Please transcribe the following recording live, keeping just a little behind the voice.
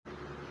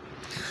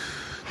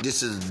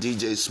This is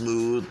DJ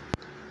Smooth,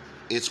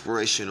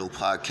 inspirational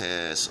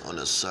podcast on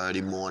a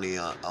Saturday morning.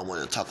 I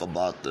want to talk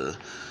about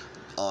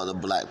all the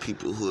black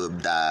people who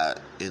have died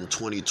in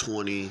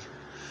 2020.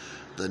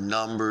 The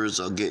numbers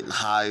are getting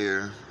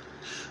higher.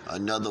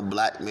 Another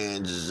black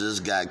man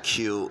just got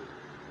killed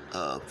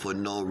for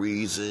no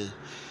reason.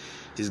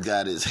 He's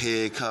got his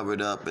head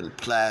covered up in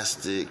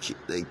plastic.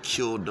 They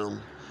killed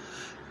him,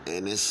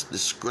 and it's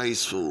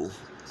disgraceful.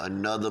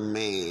 Another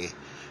man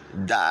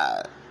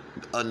died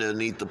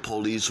underneath the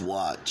police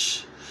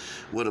watch.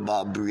 What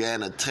about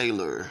Breonna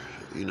Taylor?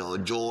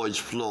 George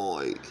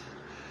Floyd,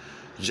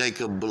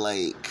 Jacob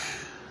Blake.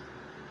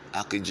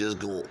 I could just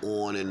go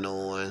on and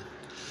on.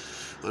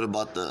 What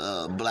about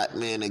the black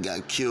man that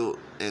got killed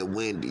at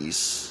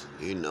Wendy's?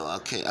 I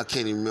can't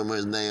even remember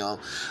his name.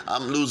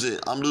 I'm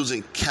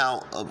losing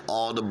count of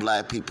all the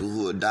black people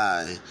who are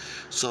dying.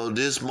 So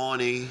this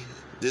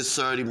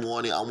Saturday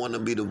morning, I want to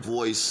be the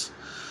voice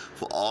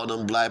for all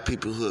them black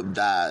people who have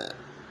died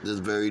this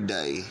very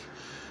day.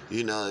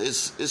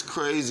 It's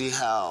crazy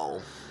how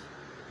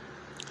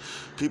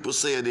people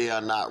say they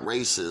are not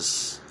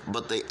racist,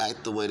 but they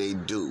act the way they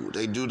do.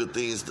 They do the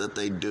things that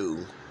they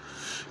do.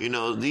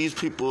 These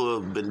people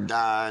have been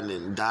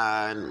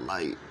dying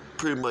like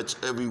pretty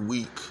much every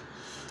week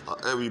or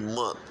every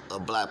month. A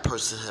black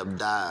person have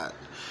died,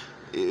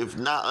 if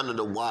not under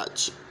the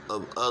watch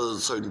of other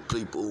certain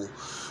people.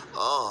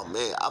 Oh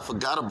man, I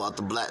forgot about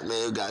the black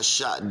man who got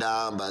shot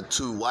down by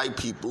two white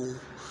people.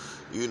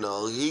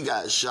 He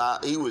got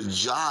shot. He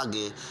was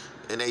jogging,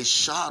 and they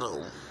shot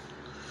him.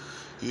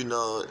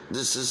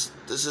 This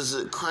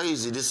is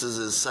crazy. This is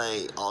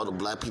insane. All the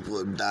black people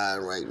are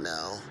dying right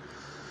now,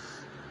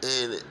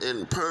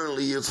 and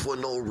apparently it's for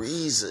no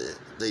reason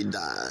they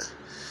die.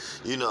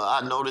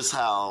 I noticed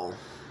how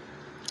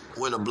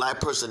when a black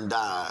person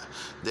die,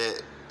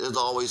 that there's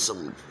always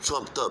some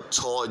trumped up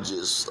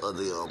charges of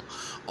them,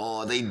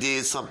 or they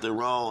did something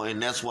wrong,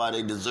 and that's why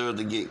they deserve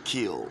to get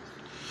killed.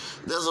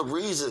 There's a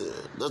reason,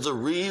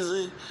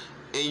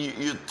 and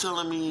you're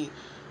telling me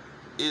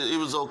it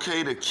was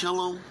okay to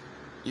kill them?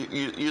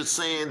 You're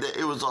saying that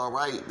it was all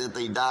right that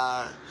they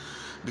died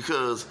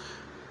because,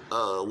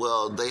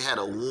 they had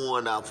a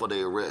warrant out for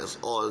their arrest,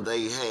 or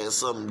they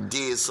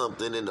did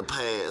something in the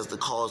past that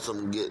caused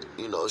them to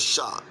get,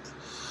 shot.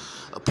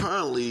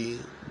 Apparently,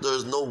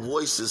 there's no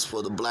voices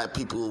for the black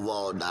people who've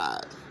all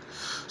died.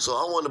 So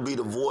I want to be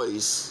the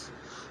voice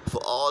for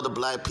all the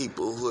black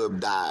people who have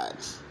died.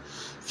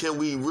 Can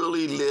we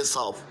really list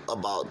off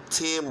about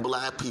 10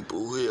 black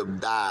people who have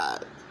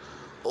died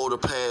over the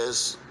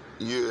past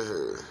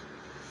year?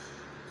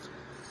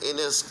 And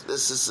this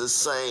is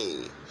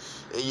insane.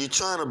 And you're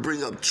trying to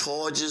bring up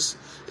charges,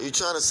 and you're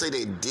trying to say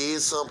they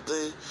did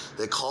something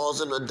that caused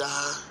them to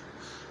die.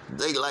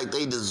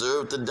 They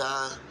deserve to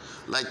die.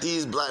 Like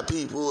these black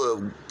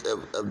people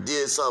have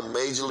did something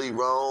majorly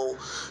wrong.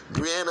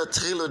 Breonna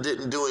Taylor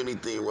didn't do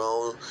anything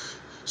wrong.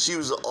 She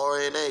was an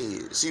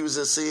RNA. She was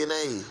a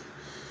CNA.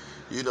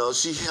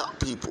 She helped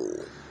people.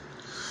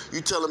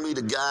 You telling me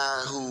the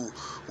guy who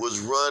was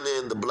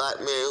running, the black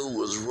man who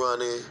was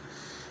running,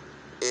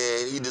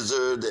 and he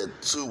deserved that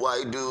two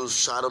white dudes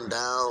shot him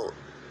down?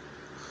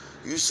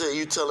 You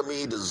telling me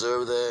he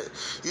deserved that?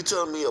 You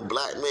telling me a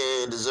black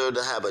man deserved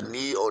to have a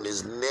knee on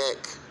his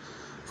neck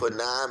for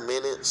 9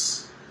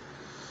 minutes?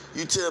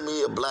 You tell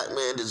me a black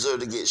man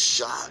deserved to get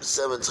shot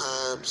 7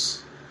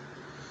 times?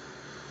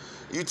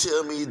 You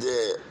tell me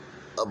that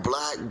a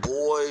black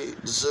boy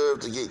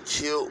deserved to get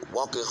killed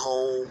walking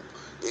home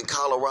in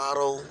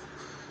Colorado?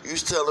 You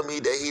telling me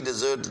that he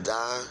deserved to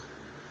die?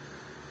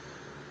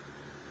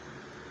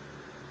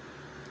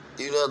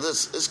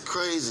 This is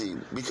crazy,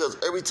 because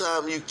every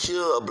time you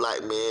kill a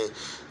black man,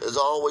 there's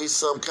always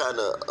some kind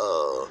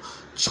of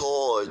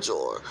charge,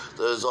 or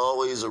there's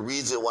always a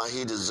reason why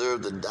he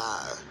deserved to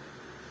die.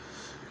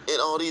 And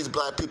all these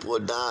black people are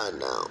dying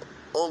now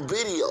on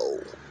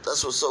video.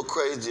 That's what's so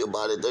crazy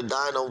about it. They're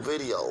dying on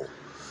video.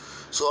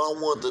 So I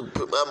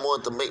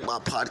want to make my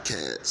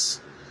podcast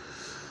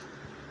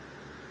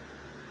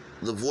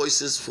the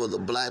voices for the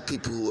black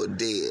people who are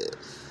dead.